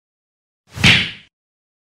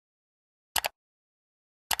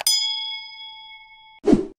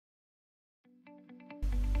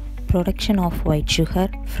Production of white sugar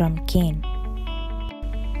from cane.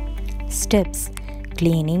 Steps: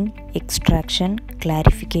 cleaning, extraction,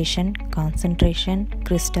 clarification, concentration,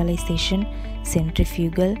 crystallization,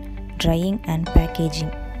 centrifugal, drying and packaging.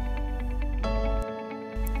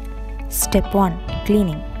 Step 1.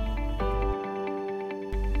 Cleaning.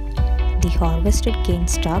 The harvested cane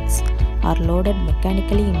stalks are loaded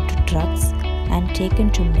mechanically into trucks and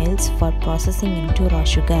taken to mills for processing into raw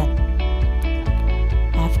sugar.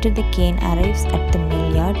 After the cane arrives at the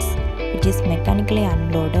mill yards, it is mechanically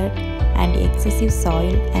unloaded and excessive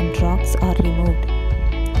soil and rocks are removed.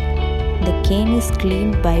 The cane is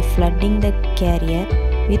cleaned by flooding the carrier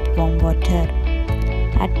with warm water.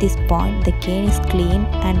 At this point, the cane is clean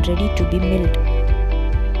and ready to be milled.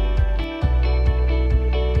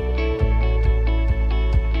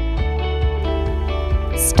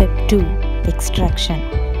 Step 2. Extraction.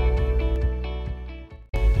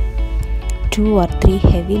 2 or 3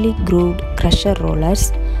 heavily grooved crusher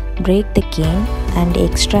rollers break the cane and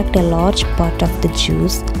extract a large part of the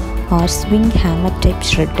juice, or swing hammer type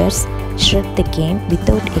shredders shred the cane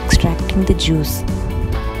without extracting the juice.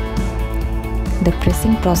 The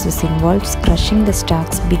pressing process involves crushing the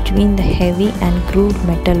stalks between the heavy and grooved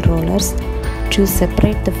metal rollers to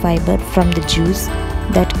separate the fiber from the juice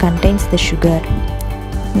that contains the sugar.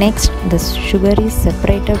 Next, the sugar is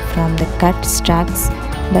separated from the cut stalks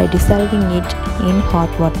by dissolving it in hot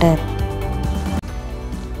water.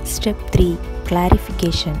 Step 3.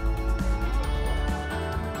 Clarification.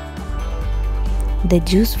 The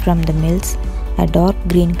juice from the mills, a dark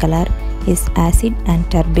green color, is acid and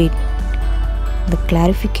turbid. The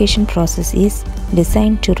clarification process is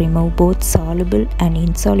designed to remove both soluble and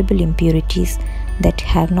insoluble impurities that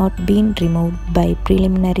have not been removed by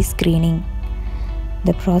preliminary screening.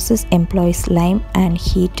 The process employs lime and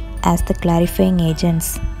heat as the clarifying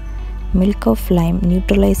agents. Milk of lime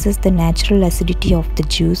neutralizes the natural acidity of the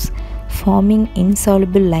juice, forming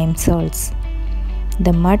insoluble lime salts.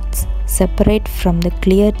 The muds separate from the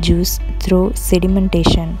clear juice through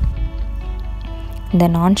sedimentation. The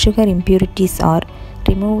non-sugar impurities are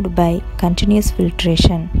removed by continuous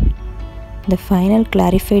filtration. The final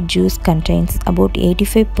clarified juice contains about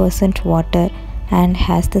 85% water and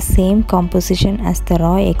has the same composition as the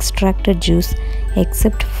raw extracted juice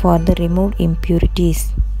except for the removed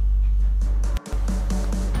impurities.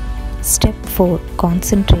 Step 4.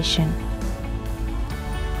 Concentration.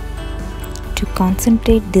 To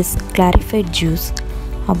concentrate this clarified juice,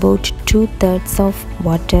 about 2/3 of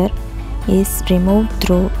water is removed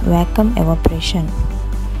through vacuum evaporation.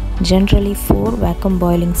 Generally, 4 vacuum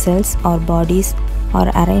boiling cells or bodies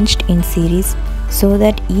are arranged in series so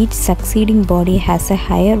that each succeeding body has a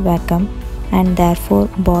higher vacuum and therefore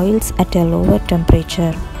boils at a lower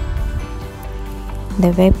temperature.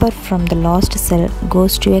 The vapor from the lost cell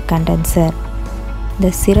goes to a condenser.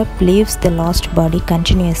 The syrup leaves the lost body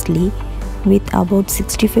continuously with about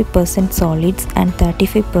 65% solids and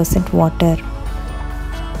 35% water.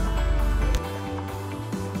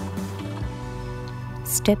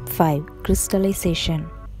 Step 5. Crystallization.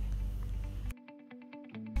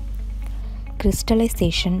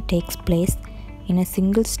 Crystallization takes place in a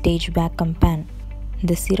single stage vacuum pan.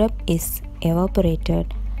 The syrup is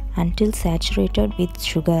evaporated until saturated with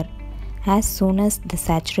sugar. As soon as the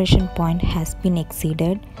saturation point has been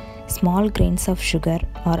exceeded, small grains of sugar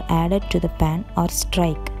are added to the pan or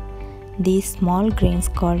strike. These small grains,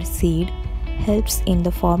 called seed, helps in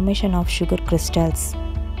the formation of sugar crystals.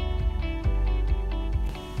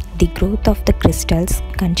 The growth of the crystals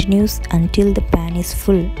continues until the pan is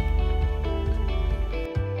full.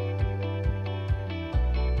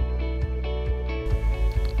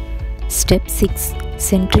 Step 6.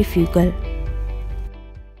 Centrifugal.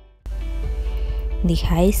 The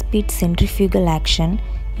high-speed centrifugal action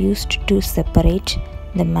used to separate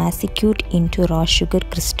the massicute into raw sugar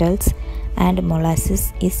crystals and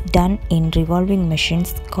molasses is done in revolving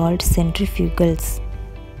machines called centrifugals.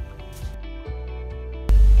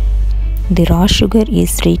 The raw sugar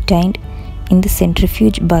is retained in the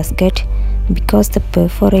centrifuge basket because the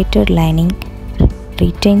perforated lining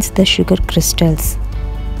retains the sugar crystals.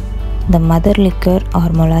 The mother liquor or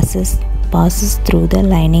molasses passes through the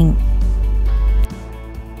lining.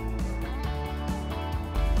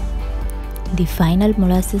 The final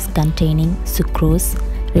molasses containing sucrose,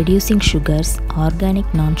 reducing sugars,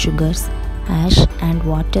 organic non-sugars, ash and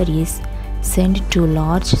water is sent to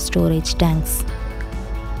large storage tanks.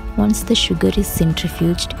 Once the sugar is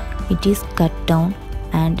centrifuged, it is cut down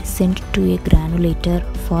and sent to a granulator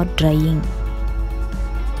for drying.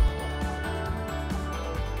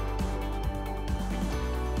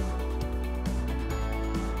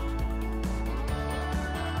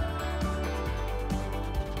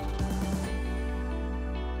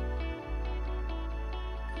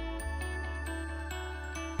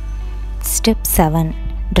 Step 7.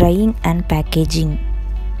 Drying and packaging.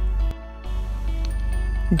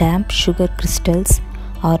 Damp sugar crystals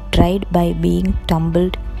are dried by being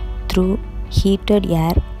tumbled through heated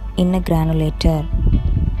air in a granulator.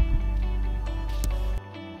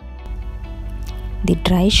 The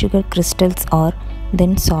dry sugar crystals are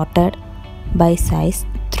then sorted by size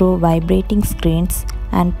through vibrating screens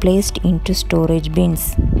and placed into storage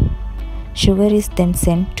bins. Sugar is then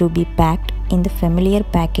sent to be packed in the familiar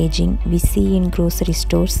packaging we see in grocery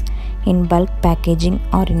stores, in bulk packaging,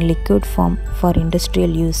 or in liquid form for industrial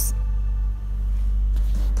use.